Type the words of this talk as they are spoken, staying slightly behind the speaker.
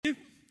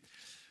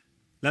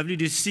Lovely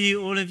to see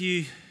all of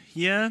you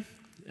here.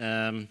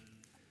 The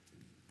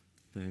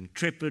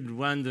intrepid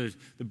one, the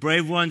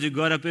brave ones who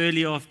got up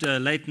early after a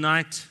late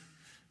night.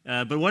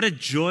 But what a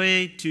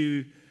joy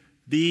to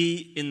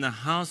be in the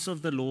house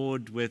of the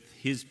Lord with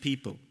His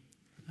people.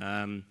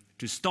 To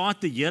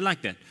start the year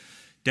like that.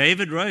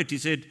 David wrote, he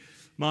said,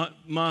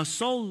 my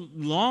soul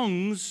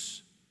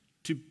longs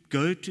to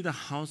go to the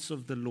house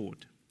of the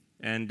Lord.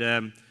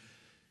 And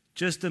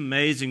just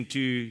amazing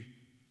to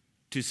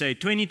say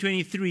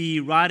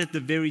 2023 right at the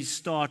very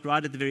start,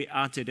 right at the very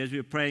outset, as we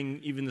were praying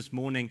even this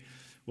morning,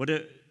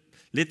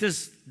 let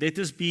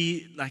this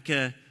be like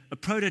a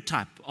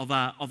prototype of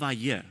our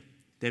year,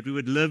 that we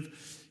would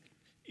live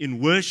in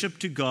worship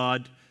to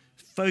God,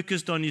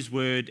 focused on His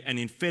Word, and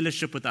in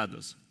fellowship with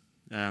others.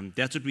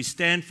 That's what we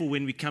stand for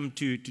when we come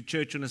to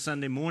church on a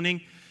Sunday morning,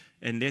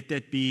 and let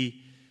that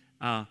be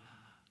how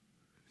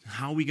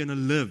we're going to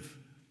live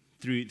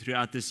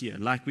throughout this year,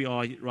 like we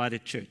are right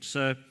at church.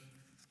 So,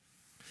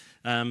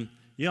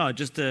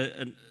 just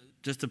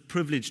a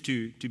privilege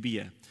to be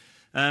here.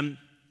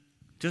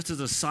 Just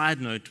as a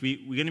side note, we're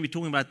going to be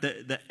talking about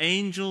the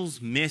angel's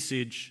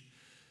message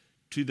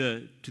to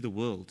the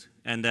world.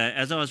 And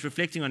as I was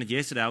reflecting on it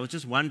yesterday, I was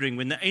just wondering,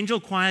 when the angel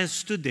choirs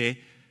stood there,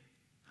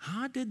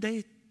 how did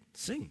they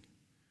sing?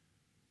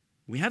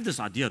 We have this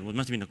idea, it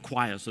must have been a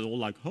choir, so they're all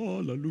like,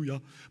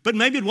 hallelujah. But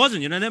maybe it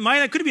wasn't,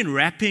 they could have been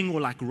rapping or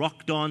like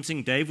rock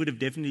dancing. Dave would have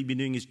definitely been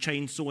doing his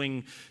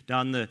chainsawing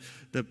down the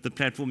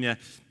platform here.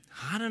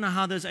 I don't know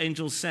how those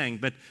angels sang,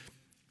 but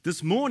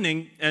this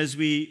morning, as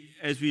we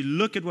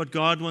look at what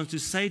God wants to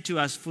say to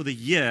us for the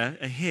year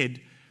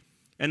ahead,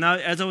 and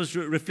as I was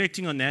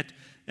reflecting on that,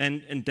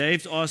 and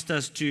Dave's asked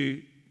us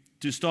to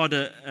start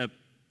a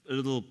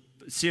little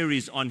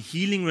series on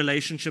healing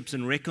relationships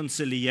and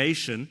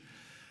reconciliation,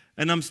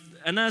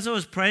 and as I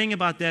was praying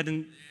about that,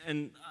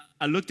 and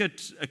I looked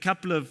at a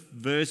couple of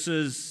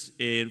verses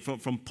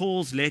from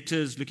Paul's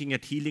letters, looking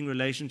at healing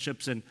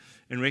relationships and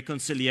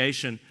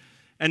reconciliation,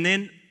 and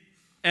then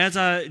as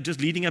I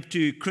just leading up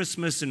to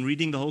Christmas and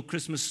reading the whole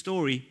Christmas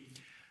story,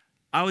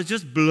 I was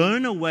just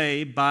blown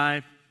away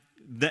by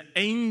the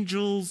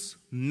angels'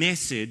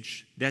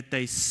 message that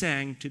they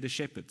sang to the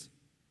shepherds.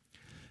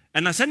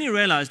 And I suddenly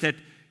realized that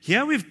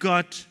here we've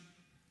got,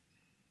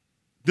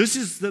 this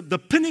is the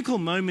pinnacle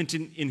moment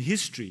in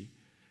history,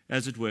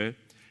 as it were,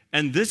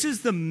 and this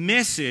is the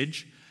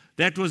message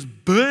that was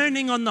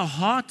burning on the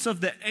hearts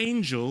of the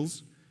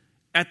angels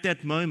at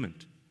that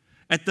moment.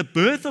 At the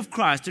birth of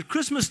Christ, at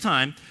Christmas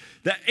time,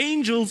 the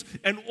angels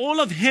and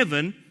all of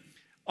heaven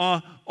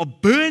are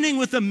burning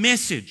with a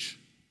message.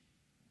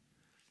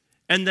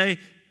 And they,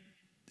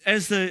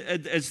 as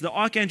the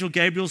archangel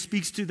Gabriel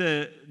speaks to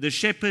the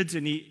shepherds,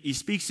 and he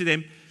speaks to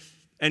them,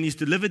 and he's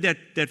delivered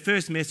that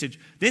first message,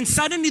 then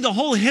suddenly the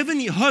whole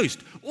heavenly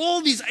host,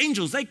 all these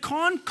angels, they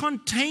can't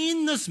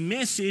contain this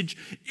message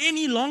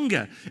any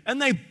longer.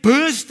 And they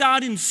burst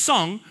out in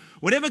song,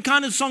 whatever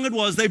kind of song it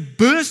was, they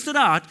burst it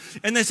out,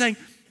 and they're saying,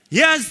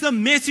 here's the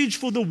message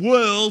for the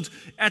world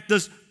at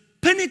this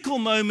pinnacle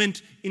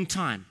moment in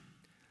time.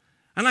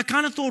 And I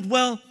kind of thought,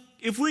 well,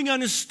 if we're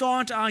going to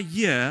start our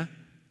year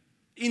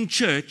in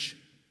church,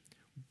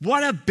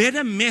 what a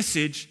better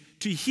message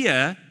to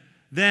hear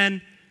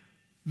than,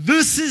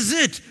 this is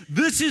it.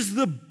 This is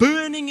the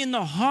burning in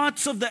the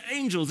hearts of the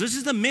angels. This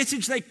is the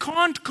message they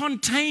can't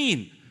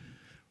contain.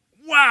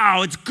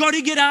 Wow, it's got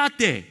to get out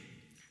there.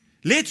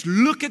 Let's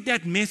look at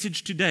that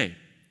message today.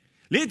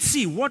 Let's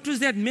see, what was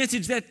that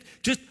message that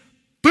just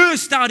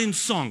burst out in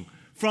song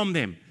from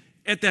them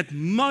at that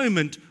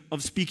moment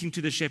of speaking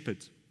to the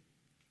shepherds.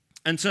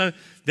 And so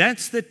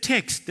that's the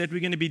text that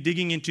we're going to be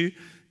digging into,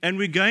 and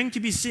we're going to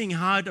be seeing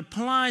how it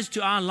applies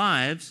to our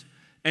lives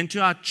and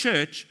to our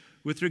church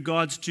with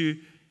regards to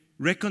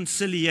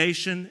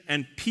reconciliation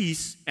and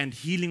peace and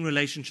healing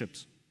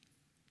relationships.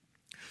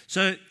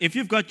 So if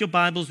you've got your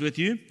Bibles with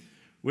you,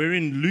 we're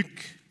in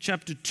Luke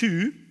chapter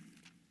 2,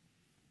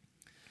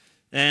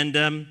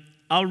 and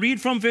I'll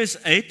read from verse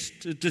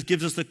 8, it just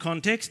gives us the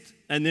context,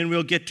 and then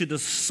we'll get to the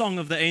song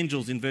of the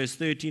angels in verse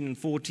 13 and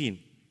 14.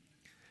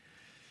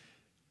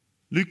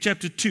 Luke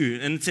chapter 2,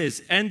 and it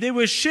says, "And there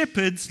were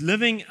shepherds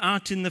living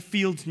out in the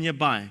fields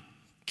nearby,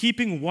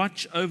 keeping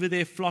watch over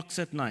their flocks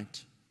at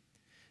night.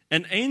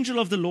 An angel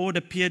of the Lord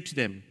appeared to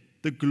them.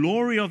 The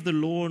glory of the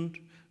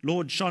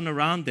Lord shone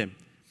around them,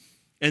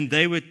 and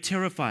they were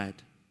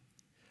terrified.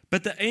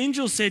 But the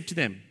angel said to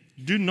them,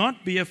 'Do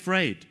not be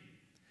afraid.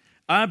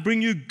 I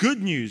bring you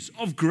good news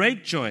of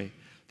great joy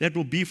that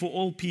will be for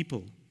all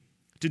people.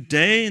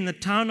 Today in the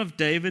town of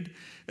David,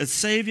 a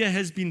Savior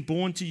has been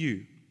born to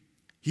you.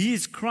 He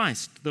is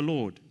Christ the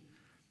Lord.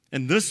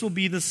 And this will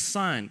be the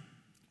sign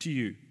to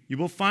you. You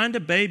will find a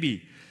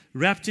baby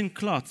wrapped in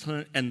cloth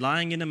and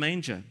lying in a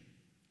manger.'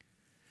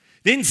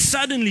 Then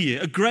suddenly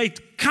a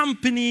great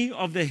company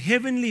of the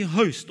heavenly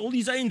host, all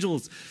these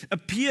angels,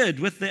 appeared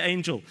with the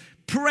angel,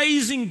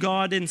 praising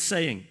God and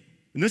saying,"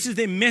 and this is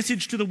their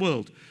message to the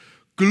world,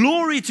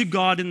 "Glory to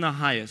God in the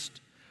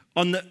highest,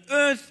 on the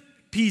earth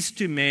peace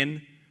to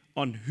men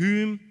on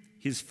whom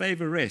His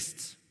favor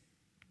rests."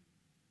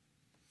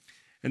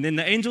 And then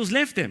the angels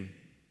left them.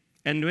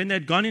 And when they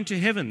had gone into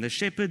heaven, the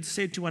shepherds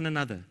said to one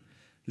another,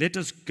 "Let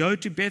us go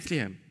to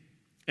Bethlehem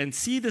and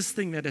see this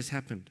thing that has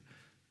happened,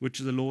 which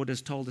the Lord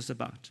has told us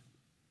about."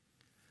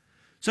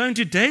 So in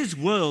today's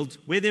world,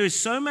 where there is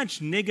so much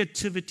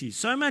negativity,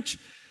 so much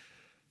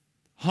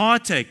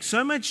heartache,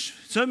 so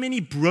many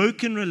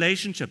broken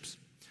relationships,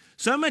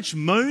 so much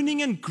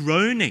moaning and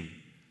groaning.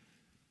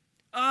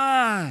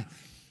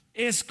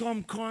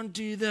 Eskom can't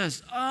do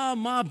this.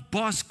 My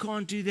boss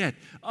can't do that.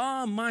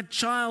 My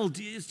child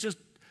is just,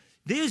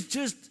 there's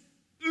just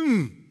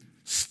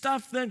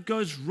stuff that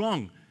goes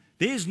wrong.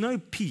 There's no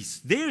peace.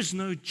 There's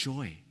no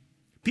joy.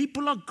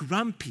 People are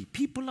grumpy.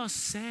 People are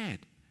sad.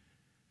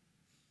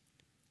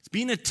 It's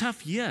been a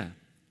tough year.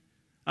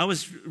 I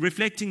was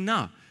reflecting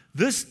now.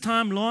 This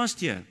time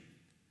last year,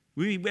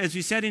 as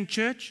we sat in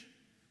church,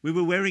 we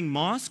were wearing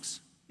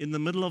masks in the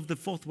middle of the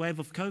fourth wave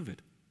of COVID.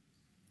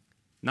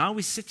 Now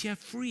we sit here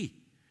free.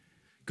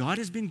 God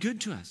has been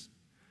good to us.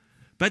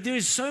 But there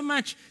is so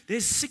much,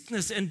 there's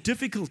sickness and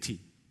difficulty.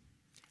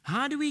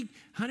 How do we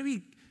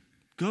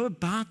go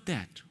about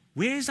that?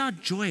 Where's our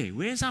joy?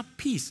 Where's our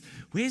peace?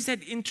 Where's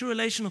that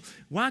interrelational?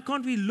 Why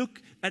can't we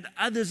look at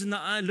others in the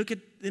eye, look at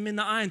them in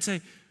the eye and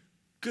say,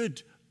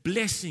 good,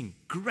 blessing,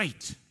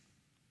 great.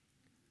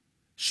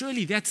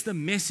 Surely that's the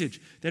message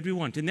that we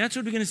want. And that's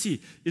what we're going to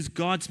see, is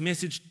God's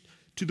message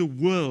to the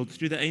world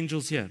through the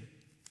angels here.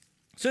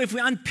 So if we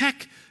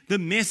unpack the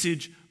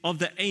message of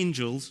the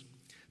angels,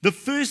 the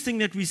first thing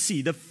that we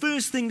see, the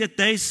first thing that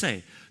they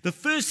say, the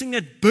first thing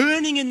that's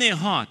burning in their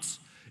hearts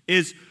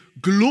is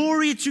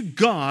glory to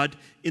God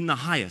in the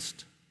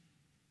highest.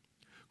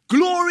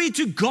 Glory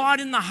to God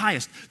in the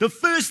highest. The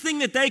first thing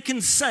that they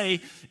can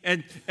say,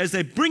 and as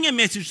they bring a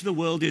message to the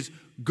world, is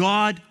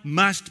God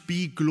must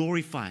be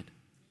glorified.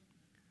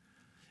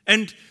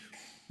 And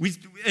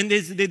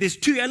there's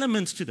two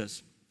elements to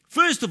this.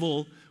 First of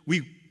all,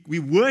 we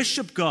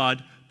worship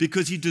God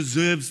because He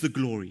deserves the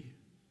glory.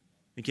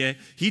 Okay?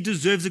 He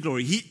deserves the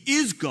glory. He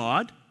is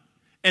God,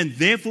 and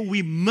therefore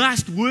we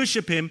must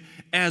worship Him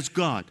as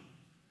God.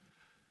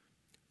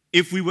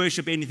 If we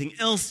worship anything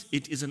else,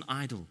 it is an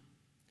idol.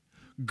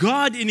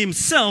 God in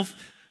Himself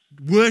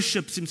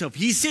worships Himself.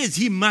 He says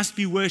He must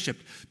be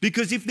worshipped,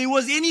 because if there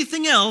was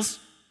anything else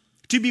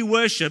to be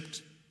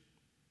worshipped,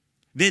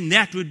 then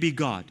that would be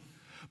God.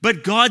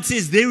 But God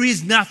says there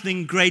is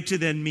nothing greater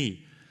than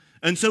me.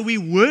 And so we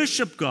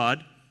worship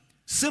God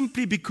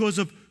simply because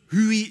of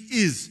who He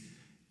is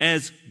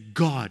as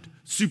God,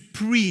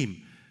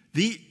 supreme.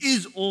 He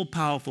is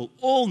all-powerful,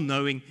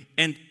 all-knowing,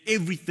 and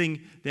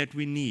everything that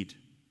we need.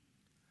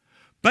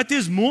 But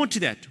there's more to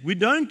that. We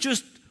don't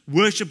just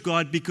worship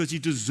God because He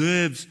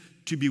deserves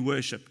to be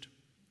worshipped.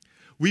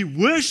 We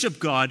worship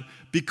God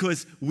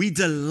because we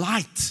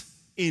delight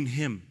in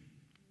Him.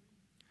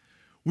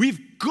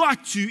 We've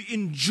got to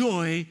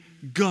enjoy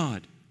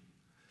God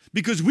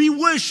because we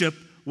worship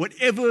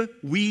whatever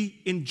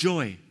we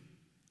enjoy.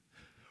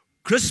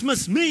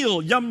 Christmas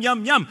meal, yum,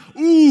 yum, yum.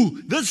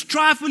 Ooh, this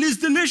trifle is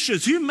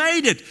delicious. Who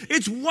made it?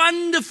 It's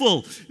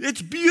wonderful.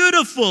 It's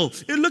beautiful.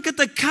 And look at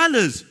the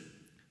colors.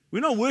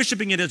 We're not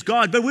worshiping it as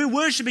God, but we're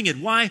worshiping it.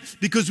 Why?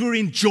 Because we're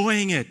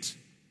enjoying it.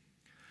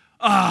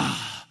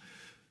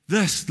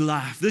 This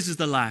life. This is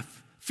the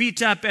life.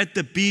 Feet up at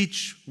the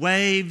beach,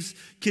 waves,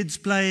 kids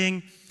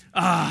playing.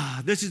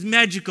 This is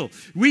magical.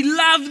 We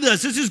love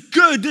this. This is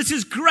good. This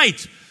is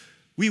great.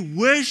 We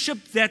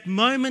worship that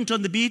moment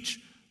on the beach,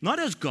 not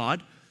as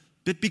God,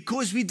 but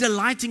because we're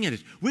delighting in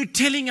it. We're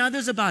telling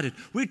others about it.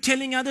 We're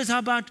telling others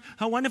about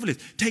how wonderful it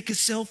is. Take a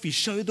selfie.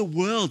 Show the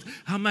world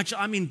how much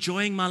I'm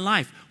enjoying my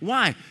life.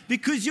 Why?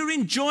 Because you're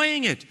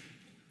enjoying it.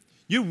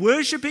 You're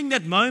worshiping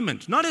that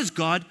moment, not as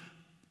God.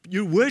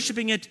 You're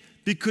worshiping it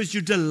because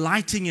you're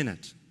delighting in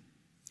it.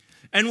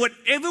 And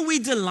whatever we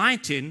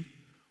delight in,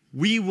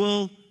 we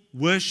will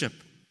worship.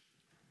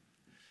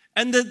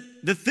 And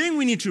the thing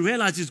we need to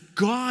realize is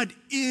God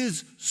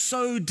is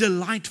so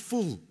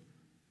delightful.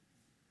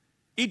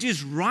 It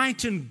is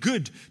right and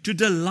good to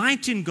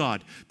delight in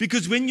God,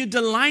 because when you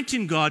delight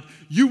in God,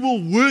 you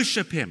will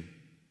worship Him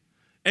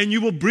and you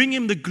will bring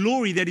Him the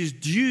glory that is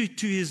due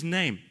to His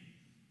name.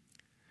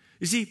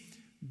 You see,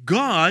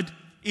 God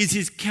is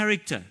His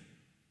character.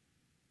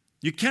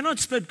 You cannot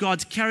split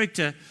God's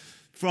character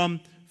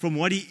from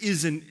what He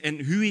is and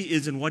who He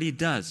is and what He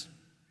does.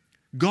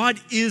 God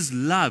is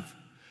love.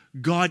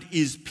 God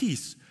is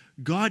peace.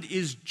 God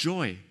is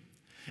joy.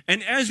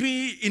 And as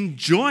we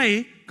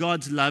enjoy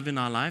God's love in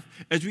our life,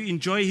 as we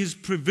enjoy His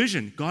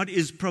provision, God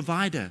is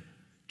provider,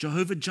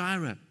 Jehovah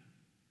Jireh.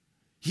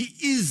 He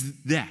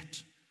is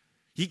that.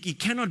 He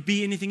cannot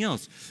be anything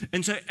else.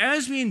 And so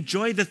as we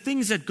enjoy the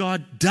things that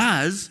God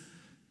does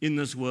in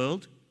this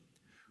world,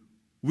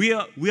 we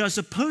are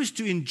supposed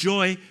to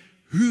enjoy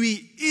who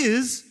He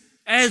is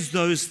as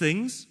those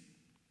things.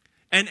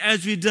 And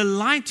as we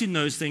delight in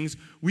those things,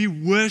 we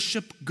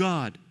worship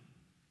God.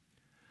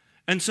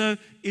 And so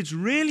it's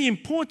really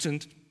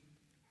important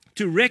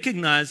to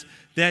recognize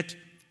that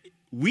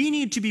we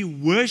need to be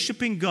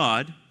worshiping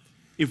God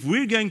if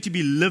we're going to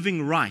be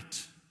living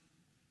right.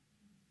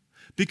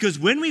 Because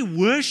when we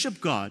worship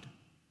God,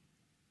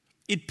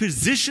 it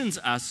positions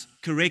us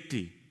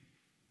correctly.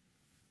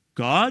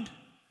 God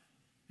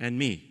and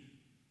me.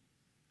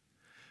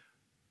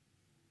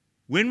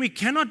 When we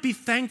cannot be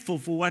thankful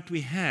for what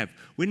we have,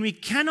 when we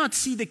cannot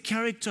see the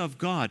character of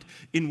God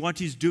in what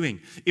He's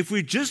doing, if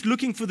we're just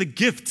looking for the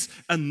gifts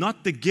and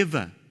not the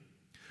giver,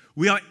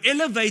 we are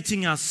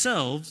elevating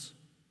ourselves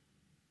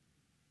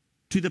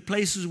to the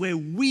places where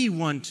we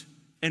want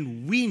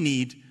and we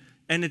need,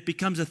 and it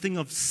becomes a thing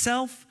of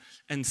self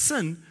and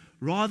sin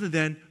rather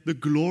than the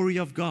glory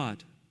of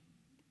God.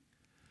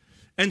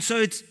 And so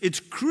it's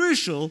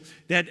crucial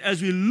that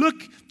as we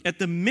look at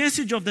the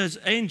message of those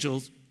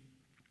angels,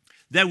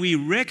 that we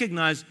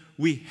recognize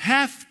we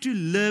have to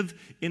live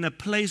in a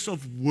place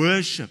of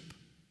worship,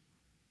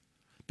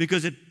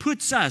 because it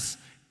puts us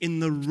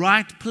in the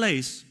right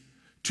place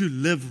to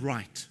live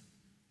right.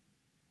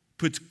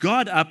 Puts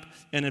God up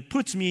and it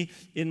puts me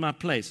in my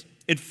place.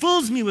 It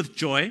fills me with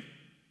joy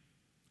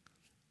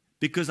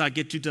because I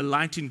get to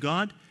delight in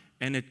God,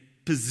 and it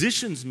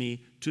positions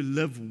me to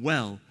live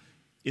well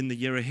in the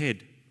year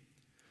ahead.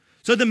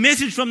 So the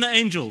message from the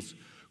angels: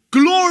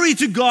 glory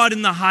to God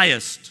in the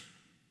highest.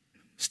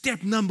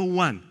 Step number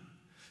 1.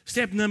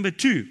 Step number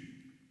 2,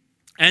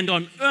 and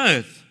on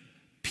earth,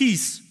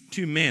 peace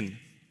to men.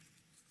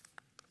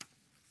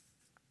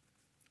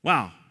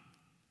 Wow.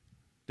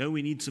 Don't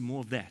we need some more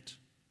of that?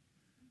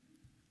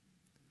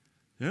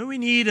 Don't we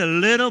need a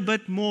little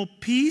bit more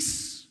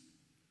peace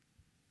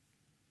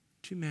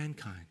to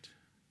mankind?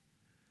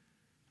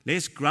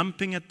 Less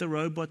grumping at the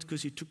robots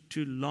because it took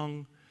too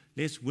long.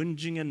 Less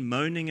whinging and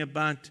moaning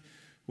about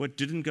what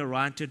didn't go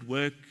right at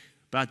work,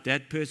 about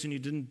that person who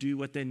didn't do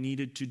what they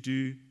needed to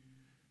do.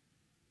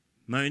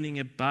 Moaning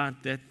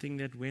about that thing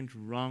that went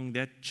wrong,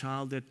 that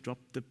child that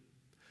dropped the...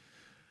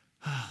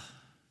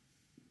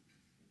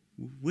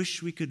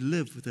 Wish we could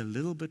live with a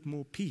little bit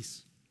more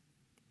peace.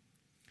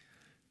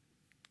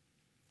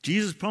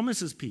 Jesus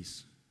promises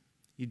peace.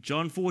 In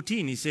John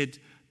 14, He said,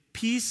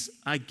 "Peace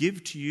I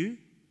give to you,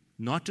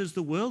 not as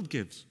the world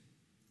gives."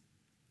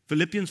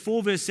 Philippians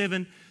 4 verse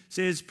 7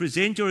 says,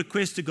 "Present your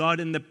request to God,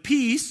 and the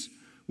peace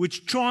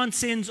which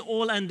transcends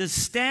all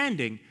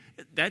understanding."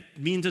 That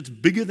means it's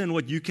bigger than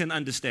what you can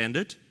understand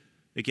it.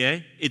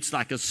 Okay? It's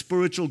like a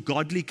spiritual,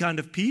 godly kind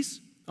of peace.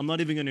 I'm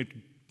not even going to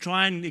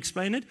try and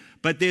explain it,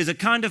 but there's a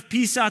kind of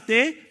peace out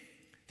there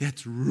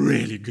that's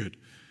really good.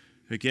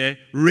 Okay?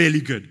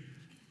 Really good.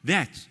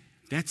 That's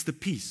the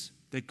peace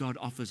that God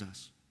offers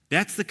us.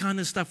 That's the kind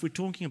of stuff we're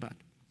talking about.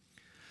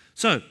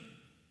 So,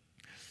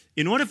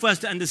 in order for us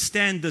to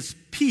understand this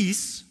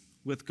peace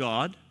with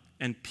God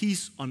and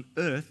peace on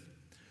earth,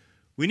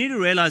 we need to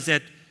realize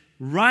that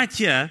right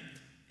here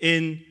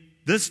in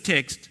this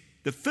text,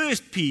 the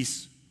first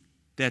peace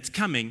that's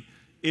coming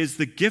is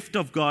the gift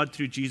of God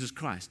through Jesus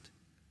Christ.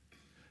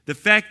 The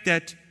fact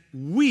that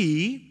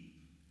we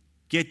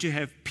get to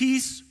have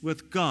peace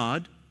with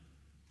God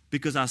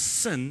because our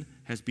sin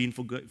has been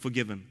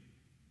forgiven.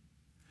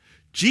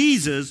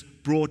 Jesus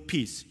brought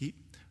peace.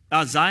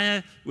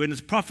 Isaiah, when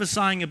it's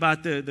prophesying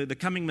about the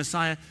coming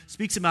Messiah,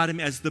 speaks about Him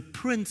as the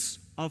Prince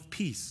of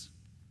Peace,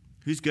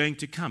 who's going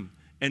to come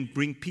and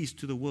bring peace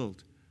to the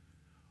world.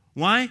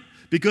 Why?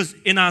 Because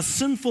in our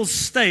sinful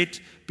state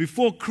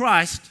before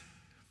Christ,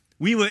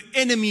 we were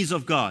enemies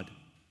of God.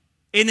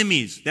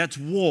 Enemies, that's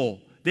war.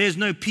 There's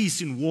no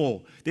peace in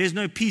war. There's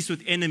no peace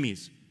with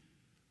enemies.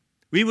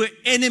 We were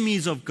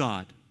enemies of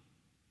God.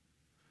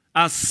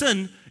 Our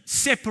sin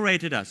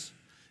separated us.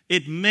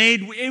 It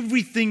made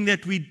everything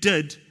that we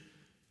did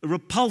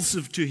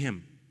repulsive to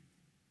Him.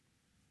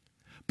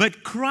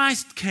 But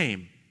Christ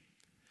came.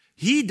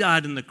 He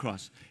died on the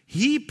cross.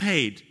 He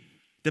paid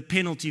the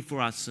penalty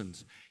for our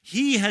sins.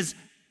 He has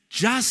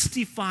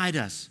justified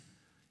us,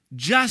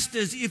 just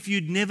as if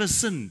you'd never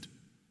sinned.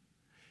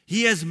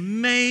 He has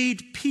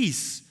made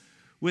peace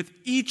with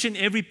each and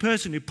every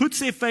person who puts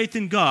their faith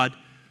in God.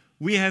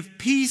 We have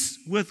peace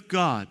with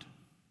God.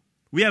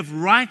 We have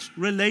right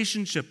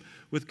relationship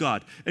with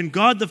God. And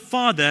God the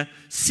Father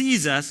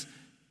sees us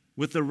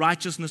with the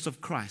righteousness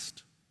of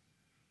Christ.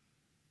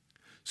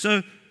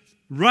 So,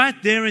 right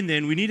there and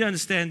then, we need to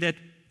understand that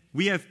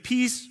we have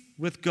peace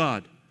with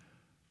God.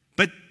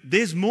 But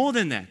there's more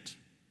than that.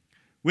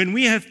 When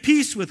we have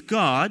peace with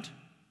God,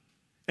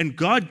 and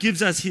God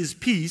gives us His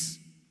peace,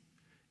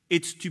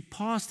 it's to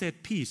pass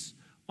that peace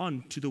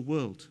on to the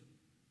world.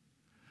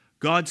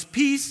 God's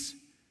peace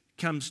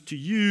comes to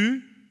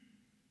you,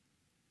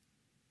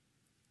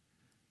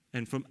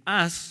 and from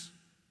us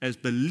as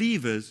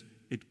believers,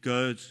 it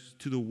goes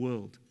to the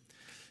world.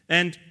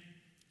 And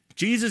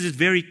Jesus is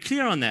very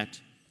clear on that.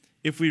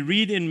 If we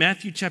read in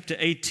Matthew chapter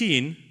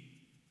 18,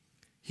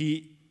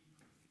 he's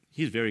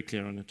very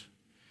clear on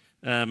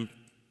it.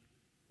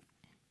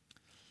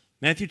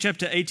 Matthew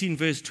chapter 18,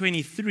 verse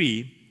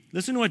 23,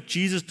 listen to what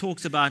Jesus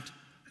talks about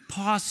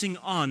passing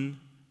on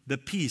the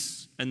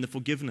peace and the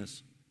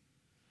forgiveness.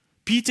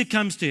 Peter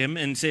comes to Him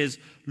and says,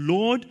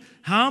 "Lord,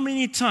 how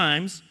many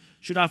times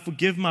should I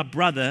forgive my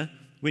brother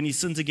when he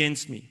sins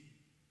against me?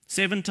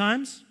 7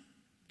 times?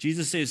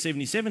 Jesus says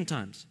 77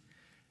 times.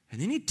 And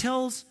then he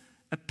tells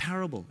a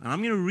parable. And I'm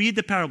going to read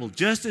the parable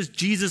just as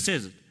Jesus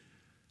says it.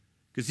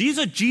 Because these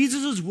are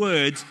Jesus'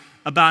 words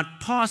about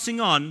passing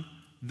on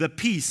the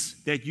peace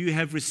that you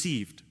have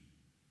received.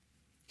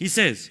 He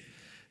says,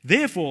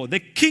 therefore, the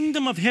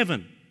kingdom of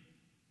heaven,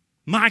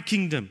 my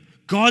kingdom,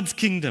 God's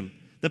kingdom,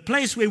 the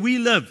place where we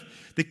live,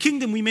 the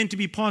kingdom we're meant to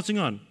be passing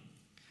on.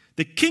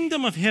 The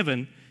kingdom of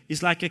heaven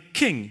is like a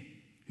king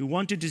who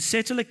wanted to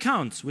settle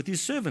accounts with his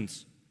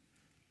servants.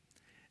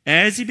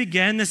 As he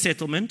began the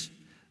settlement,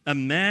 a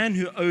man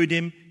who owed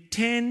him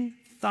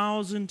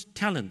 10,000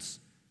 talents.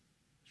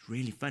 It's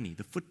really funny.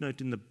 The footnote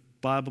in the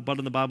Bible, bottom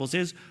of the Bible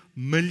says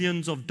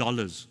millions of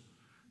dollars.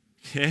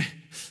 Okay?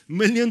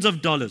 Millions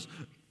of dollars.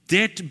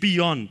 Debt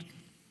beyond.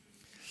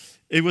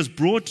 It was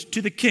brought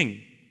to the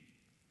king.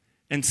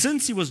 And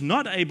since he was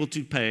not able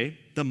to pay,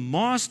 the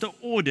master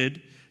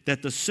ordered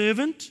that the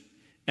servant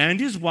and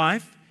his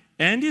wife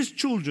and his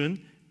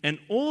children and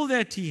all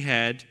that he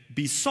had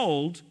be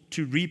sold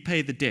to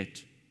repay the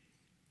debt.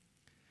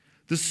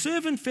 The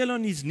servant fell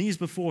on his knees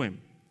before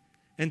him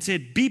and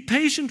said, "Be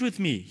patient with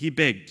me," he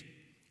begged,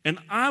 "and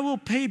I will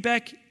pay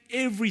back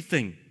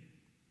everything."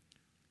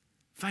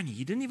 Funny,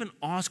 he didn't even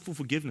ask for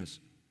forgiveness.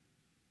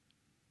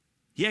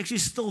 He actually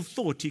still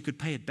thought he could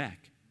pay it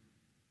back.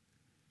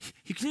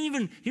 He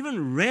couldn't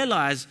even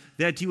realize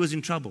that he was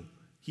in trouble.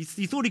 He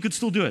thought he could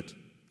still do it.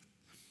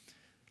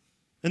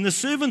 And the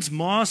servant's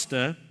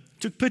master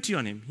took pity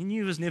on him. He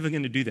knew he was never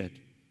going to do that.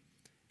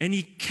 And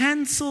he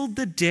canceled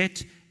the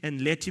debt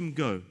and let him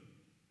go.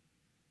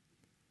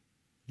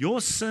 Your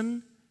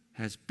sin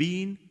has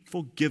been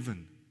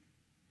forgiven.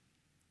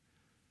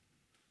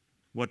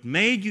 What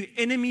made you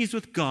enemies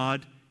with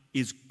God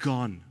is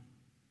gone.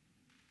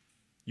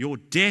 Your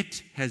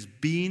debt has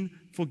been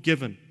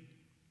forgiven.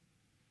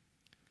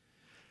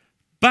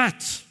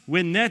 But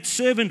when that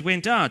servant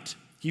went out,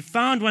 he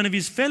found one of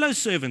his fellow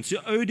servants who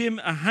owed him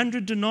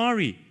 100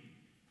 denarii.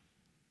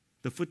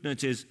 The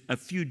footnote says a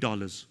few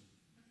dollars.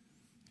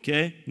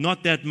 Okay,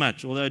 not that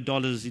much, although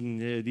dollars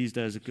in these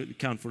days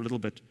account for a little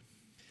bit.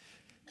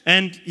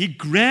 And he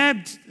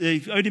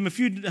owed him a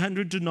few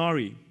hundred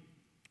denarii,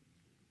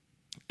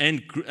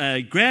 and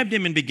grabbed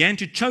him and began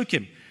to choke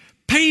him.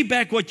 "Pay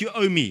back what you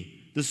owe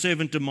me," the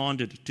servant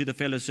demanded to the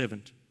fellow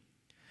servant.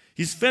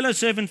 His fellow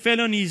servant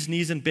fell on his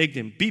knees and begged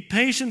him, "Be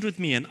patient with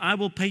me and I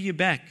will pay you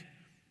back."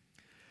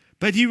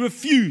 But he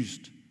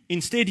refused.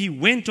 Instead, he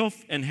went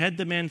off and had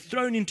the man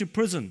thrown into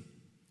prison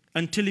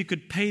until he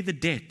could pay the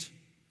debt.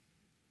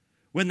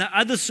 When the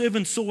other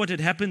servants saw what had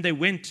happened, they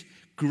went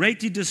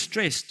greatly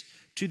distressed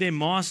to their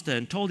master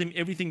and told him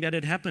everything that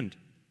had happened.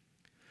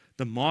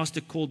 The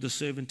master called the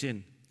servant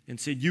in and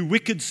said, "You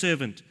wicked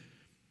servant,"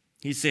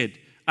 he said,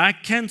 "I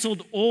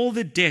canceled all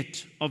the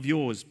debt of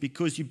yours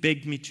because you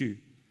begged me to.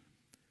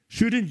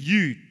 Shouldn't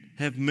you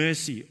have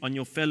mercy on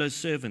your fellow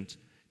servant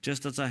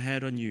just as I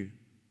had on you?"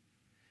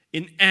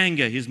 In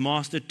anger, his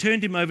master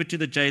turned him over to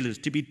the jailers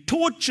to be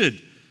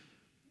tortured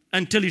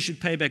until he should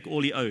pay back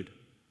all he owed.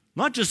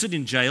 Not just sit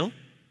in jail,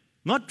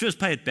 not just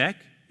pay it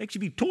back,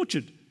 actually be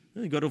tortured.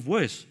 Then he got off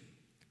worse.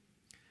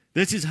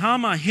 "This is how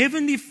my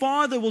heavenly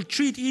Father will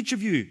treat each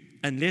of you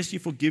unless you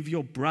forgive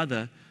your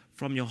brother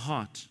from your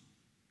heart."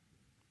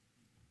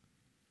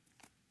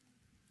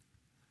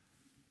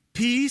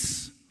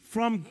 Peace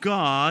from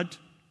God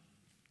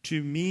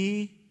to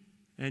me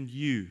and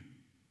you.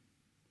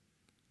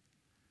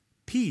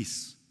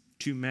 Peace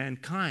to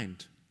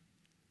mankind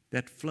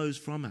that flows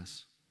from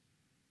us.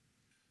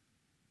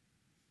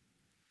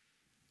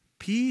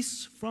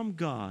 Peace from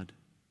God,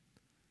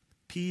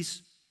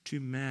 peace to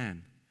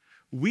man.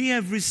 We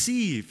have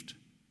received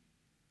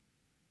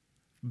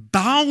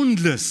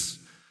boundless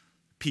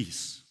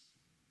peace,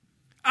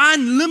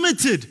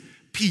 unlimited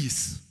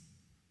peace.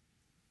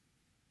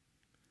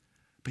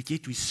 But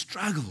yet we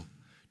struggle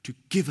to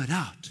give it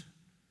out.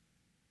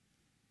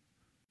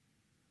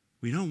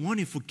 We don't want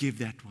to forgive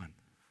that one.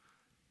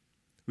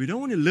 We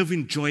don't want to live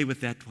in joy with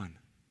that one.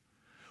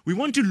 We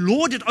want to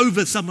lord it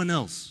over someone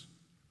else.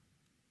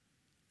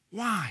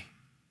 Why?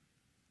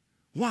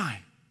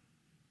 Why?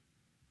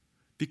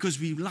 Because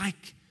we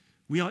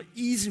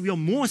are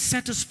more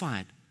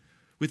satisfied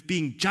with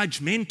being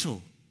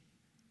judgmental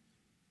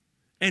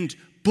and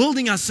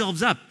building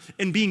ourselves up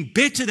and being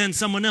better than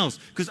someone else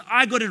because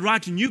I got it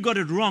right and you got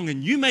it wrong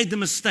and you made the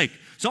mistake.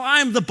 So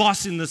I am the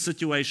boss in this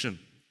situation.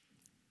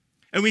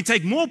 And we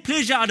take more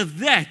pleasure out of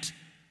that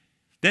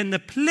than the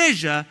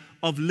pleasure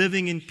of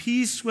living in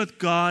peace with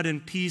God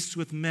and peace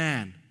with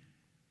man.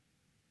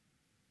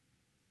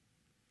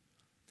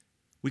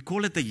 We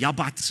call it the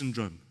Yabat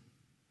syndrome.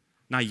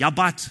 Now,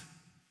 Yabat.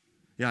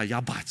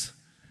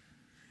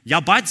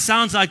 Yabat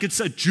sounds like it's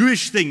a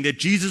Jewish thing that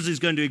Jesus is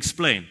going to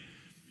explain.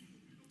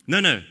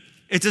 No,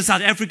 it's a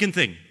South African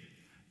thing.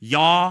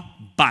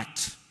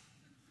 Yabat.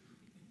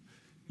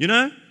 You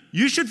know,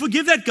 you should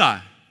forgive that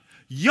guy.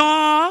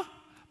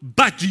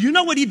 But do you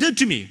know what he did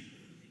to me?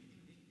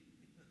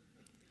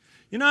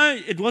 You know,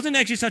 it wasn't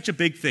actually such a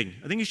big thing.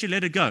 I think you should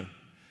let it go.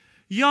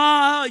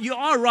 Yeah, you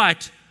are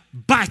right,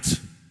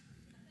 but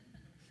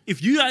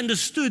if you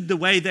understood the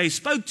way they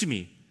spoke to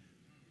me,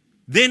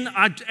 then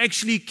I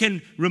actually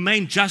can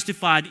remain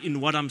justified in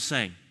what I'm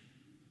saying.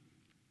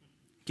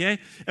 Okay?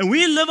 And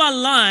we live our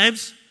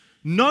lives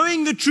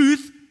knowing the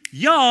truth,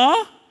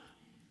 yeah,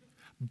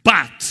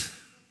 but.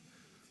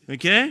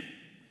 Okay?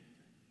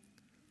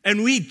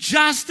 And we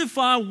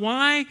justify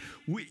why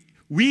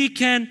we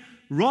can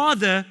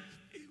rather,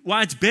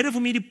 why it's better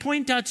for me to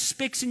point out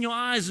specks in your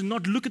eyes and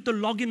not look at the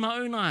log in my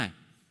own eye.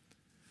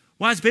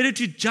 Why it's better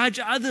to judge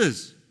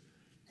others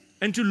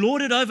and to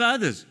lord it over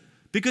others.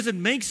 Because it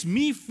makes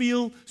me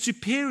feel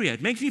superior.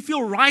 It makes me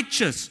feel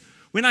righteous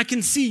when I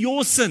can see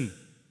your sin.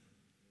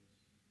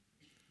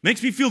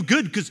 Makes me feel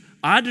good because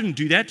I didn't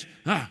do that.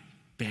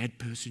 Bad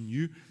person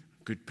you,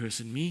 good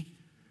person me.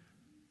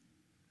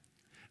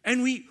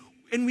 And we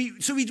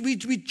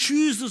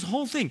choose this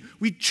whole thing.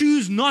 We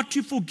choose not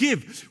to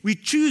forgive. We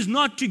choose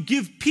not to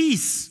give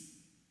peace.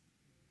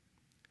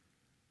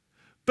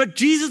 But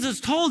Jesus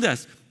has told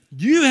us,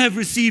 you have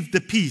received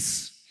the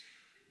peace.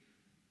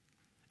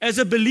 As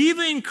a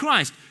believer in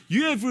Christ,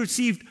 you have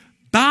received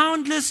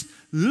boundless,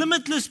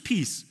 limitless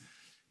peace.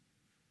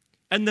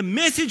 And the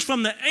message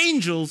from the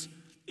angels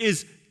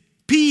is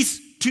peace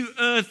to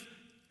earth,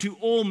 to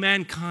all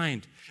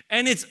mankind.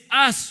 And it's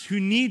us who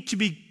need to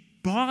be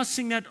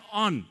passing that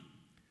on.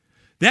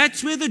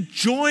 That's where the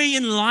joy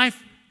in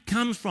life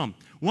comes from.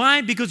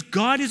 Why? Because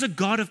God is a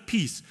God of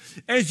peace.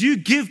 As you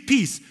give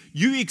peace,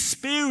 you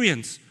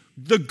experience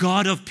the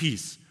God of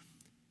peace.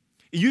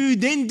 You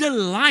then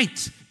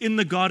delight in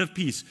the God of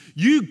peace.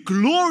 You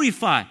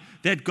glorify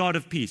that God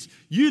of peace.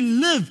 You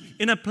live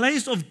in a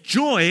place of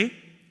joy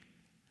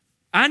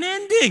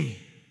unending.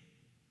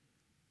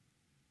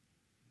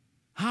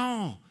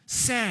 How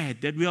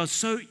sad that we are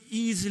so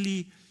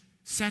easily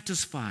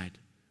satisfied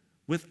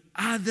with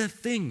other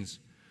things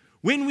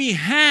when we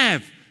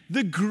have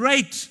the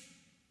great,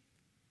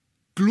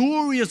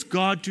 glorious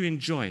God to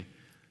enjoy,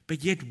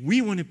 but yet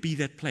we want to be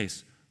that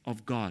place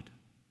of God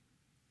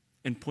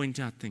and point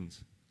out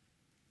things.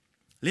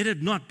 Let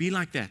it not be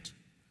like that.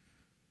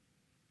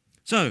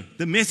 So,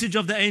 the message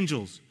of the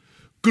angels: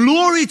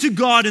 glory to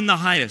God in the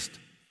highest,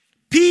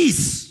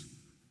 peace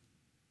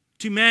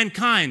to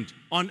mankind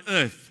on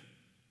earth.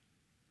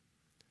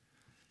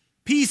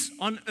 Peace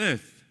on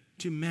earth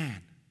to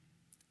man,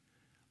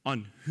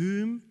 on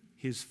whom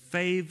his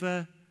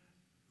favor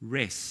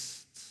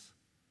rests.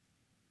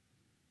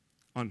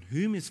 On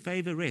whom his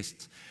favor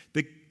rests.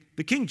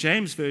 The King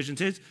James Version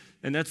says,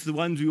 and that's the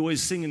ones we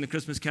always sing in the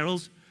Christmas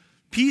carols,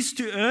 peace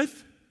to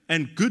earth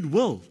and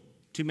goodwill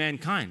to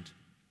mankind.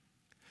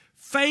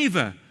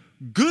 Favor,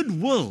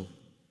 goodwill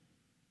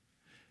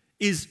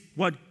is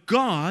what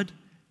God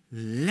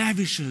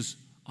lavishes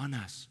on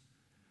us.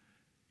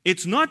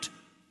 It's not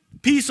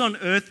peace on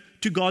earth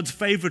to God's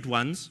favorite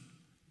ones.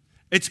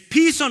 It's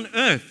peace on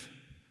earth,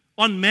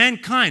 on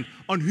mankind,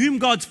 on whom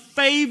God's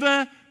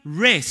favor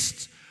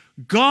rests.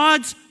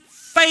 God's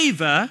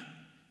favor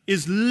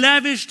is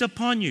lavished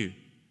upon you.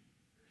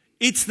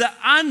 It's the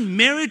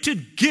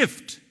unmerited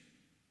gift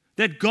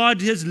that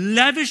God has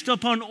lavished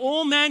upon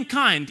all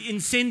mankind in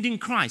sending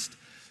Christ.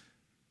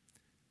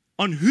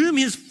 On whom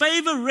his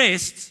favor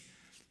rests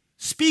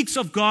speaks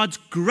of God's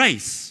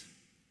grace,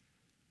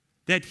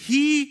 that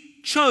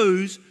he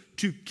chose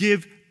to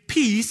give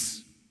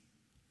peace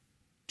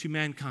to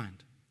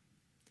mankind.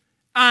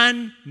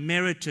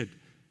 Unmerited.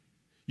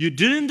 You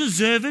didn't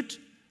deserve it,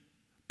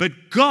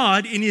 but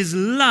God in his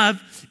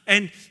love,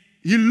 and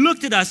he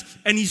looked at us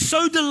and he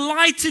so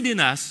delighted in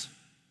us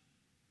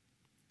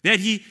that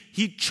he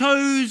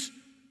chose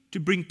to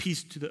bring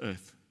peace to the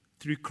earth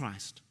through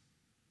Christ.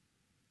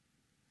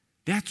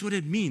 That's what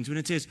it means when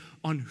it says,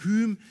 on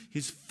whom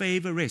his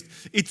favor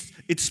rests.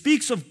 It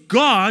speaks of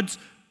God's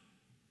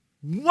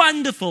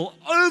wonderful,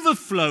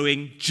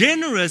 overflowing,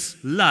 generous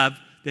love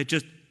that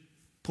just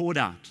poured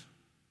out.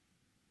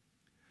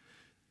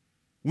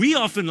 We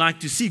often like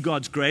to see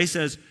God's grace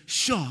as,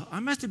 sure, I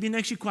must have been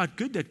actually quite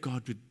good that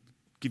God would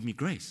give me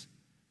grace.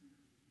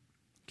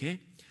 Okay?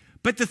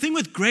 But the thing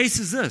with grace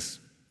is this.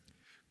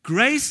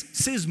 Grace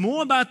says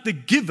more about the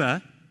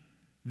giver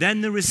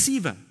than the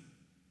receiver.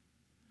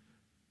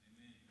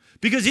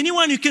 Because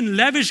anyone who can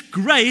lavish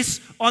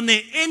grace on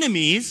their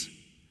enemies,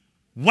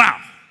 wow,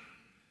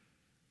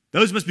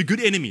 those must be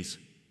good enemies.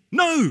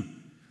 No,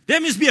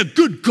 that must be a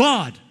good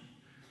God.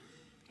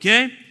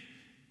 Okay?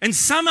 And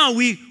somehow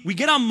we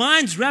get our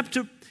minds wrapped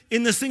up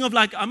in this thing of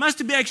like, I must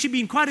have actually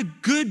been quite a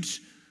good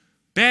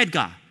bad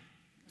guy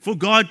for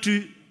God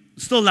to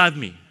still love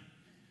me.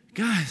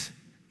 Guys,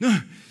 no.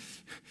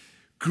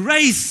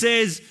 Grace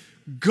says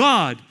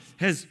God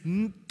has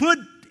put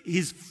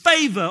his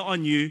favor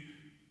on you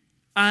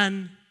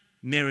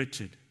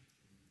unmerited.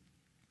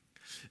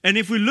 And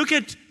if we look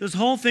at this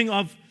whole thing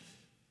of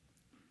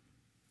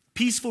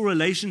peaceful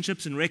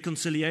relationships and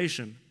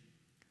reconciliation,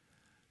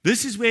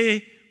 this is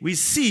where we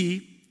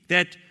see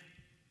that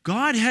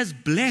God has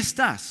blessed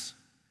us.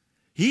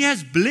 He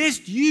has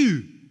blessed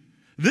you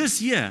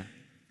this year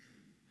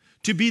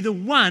to be the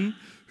one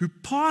who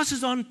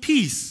passes on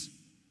peace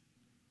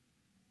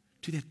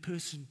to that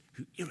person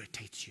who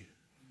irritates you.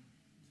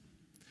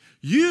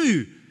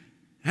 You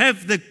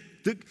have the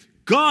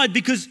God,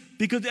 because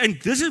and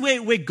this is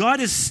where God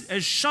has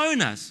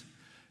shown us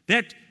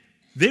that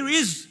there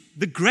is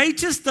the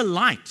greatest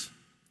delight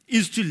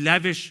is to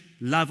lavish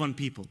love on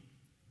people.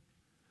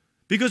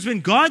 Because when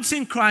God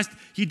sent Christ,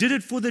 He did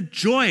it for the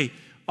joy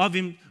of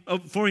Him,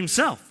 for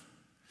Himself.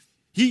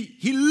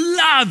 He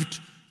loved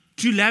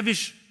to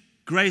lavish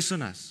grace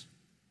on us.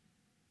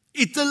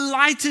 It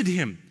delighted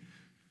Him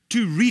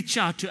to reach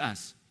out to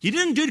us. He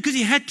didn't do it because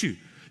He had to.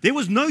 There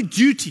was no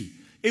duty.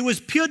 It was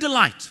pure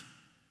delight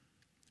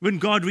when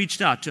God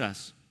reached out to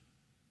us.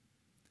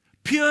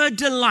 Pure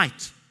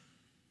delight.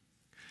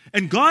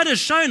 And God has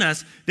shown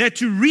us that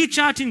to reach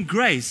out in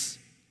grace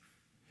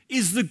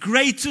is the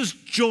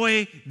greatest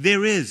joy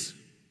there is.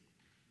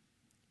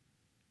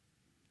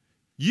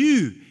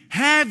 You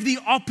have the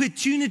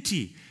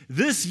opportunity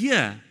this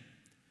year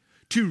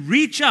to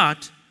reach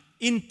out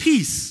in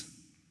peace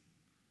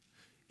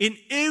in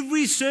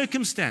every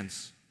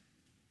circumstance.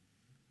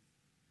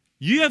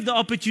 You have the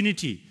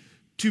opportunity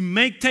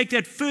to take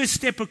that first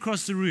step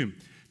across the room,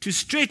 to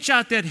stretch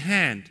out that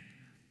hand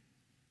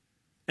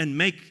and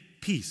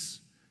make peace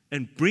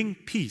and bring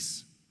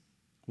peace.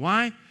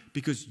 Why?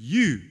 Because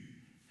you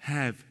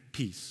have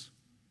peace.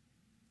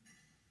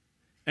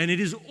 And it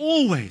is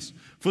always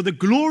for the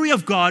glory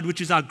of God,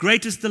 which is our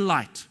greatest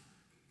delight.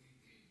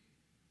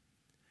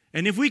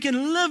 And if we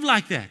can live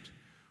like that,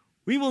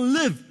 we will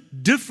live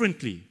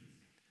differently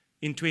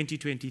in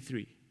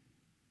 2023.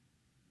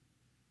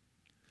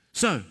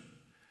 So,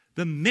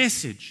 the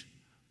message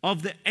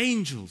of the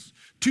angels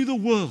to the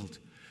world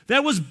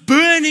that was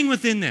burning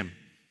within them.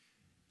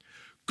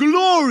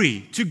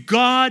 Glory to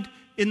God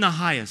in the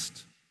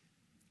highest.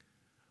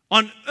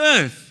 On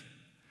earth,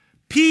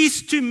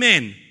 peace to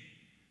men,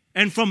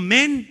 and from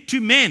men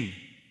to men.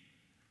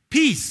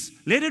 Peace.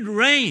 Let it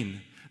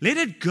rain. Let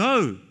it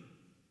go.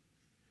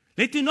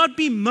 Let there not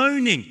be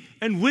moaning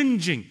and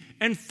whinging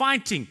and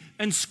fighting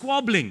and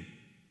squabbling.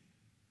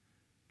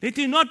 Let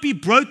there not be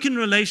broken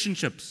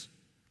relationships.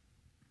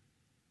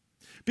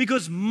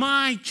 Because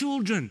my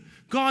children,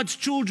 God's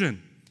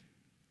children,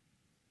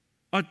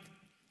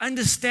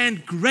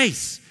 understand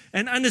grace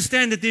and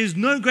understand that there is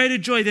no greater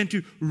joy than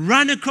to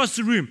run across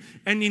the room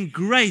and in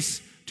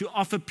grace to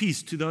offer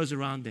peace to those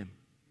around them.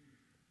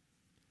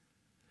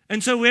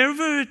 And so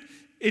wherever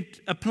it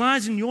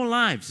applies in your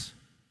lives,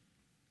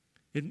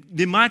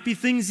 there might be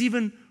things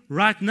even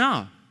right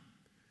now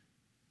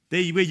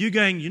where you're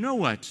going, you know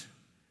what?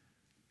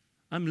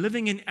 I'm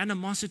living in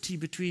animosity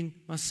between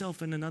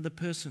myself and another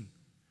person.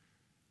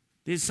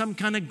 There's some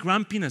kind of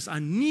grumpiness. I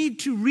need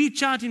to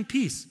reach out in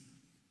peace.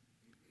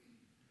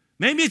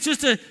 Maybe it's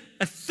just a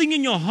thing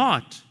in your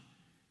heart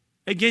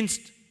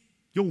against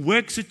your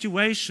work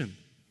situation,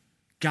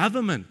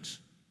 government,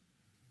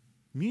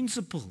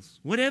 municipals,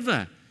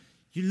 whatever.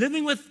 You're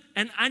living with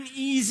an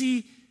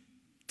uneasy,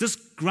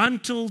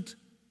 disgruntled,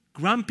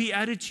 grumpy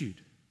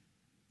attitude.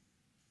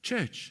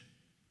 Church,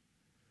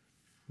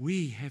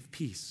 we have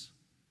peace.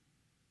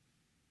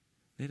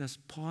 Let us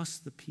pass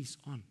the peace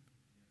on.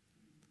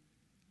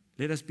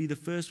 Let us be the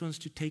first ones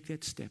to take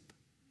that step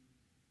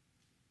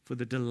for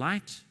the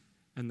delight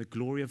and the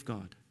glory of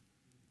God.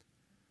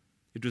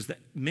 It was the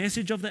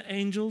message of the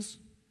angels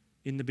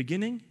in the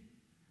beginning,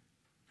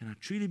 and I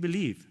truly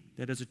believe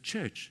that as a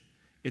church,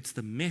 it's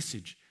the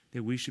message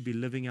that we should be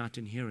living out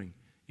and hearing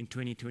in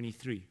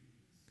 2023.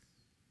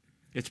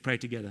 Let's pray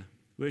together.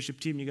 Worship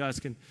team, you guys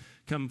can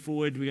come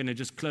forward. We're going to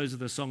just close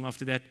with a song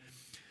after that.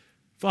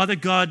 Father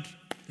God,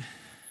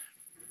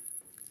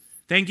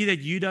 thank you that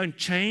you don't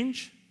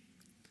change,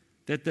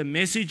 that the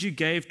message you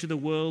gave to the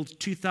world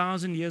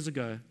 2,000 years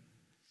ago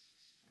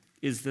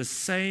is the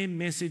same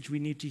message we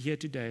need to hear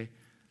today.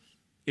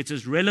 It's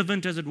as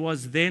relevant as it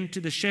was then to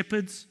the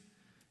shepherds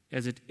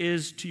as it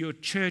is to your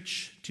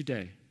church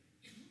today.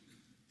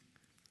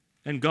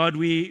 And God,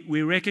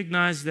 we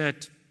recognize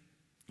that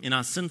in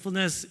our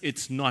sinfulness,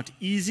 it's not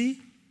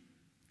easy,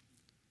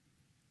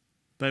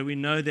 but we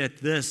know that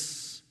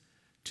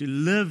to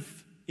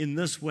live in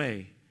this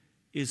way,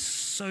 is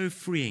so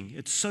freeing.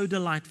 It's so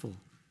delightful.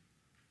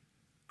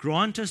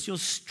 Grant us your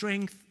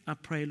strength, I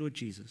pray, Lord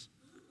Jesus.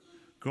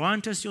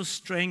 Grant us your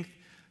strength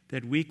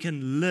that we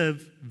can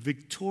live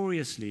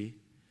victoriously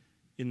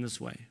in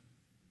this way.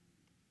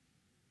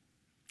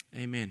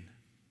 Amen.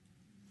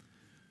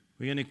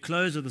 We're going to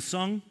close with a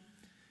song.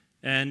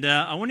 And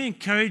I want to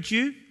encourage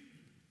you,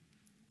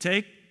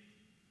 take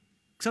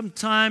some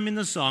time in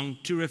the song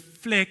to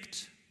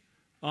reflect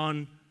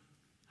on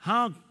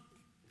how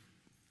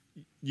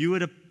you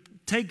would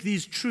take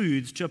these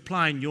truths to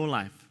apply in your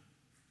life.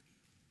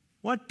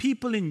 What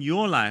people in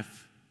your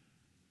life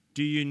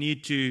do you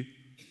need to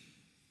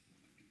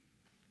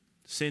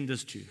send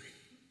this to?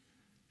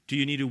 Do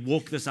you need to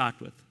walk this out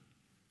with?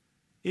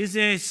 Is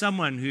there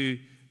someone who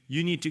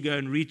you need to go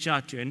and reach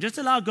out to? And just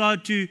allow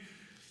God to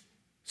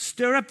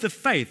stir up the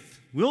faith.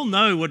 We'll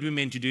know what we're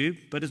meant to do,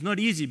 but it's not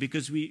easy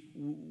because we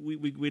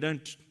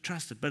don't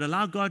trust it. But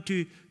allow God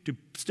to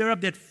stir up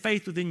that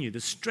faith within you,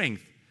 the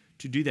strength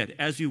to do that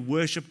as we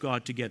worship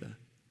God together.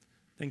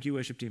 Thank you,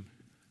 worship team.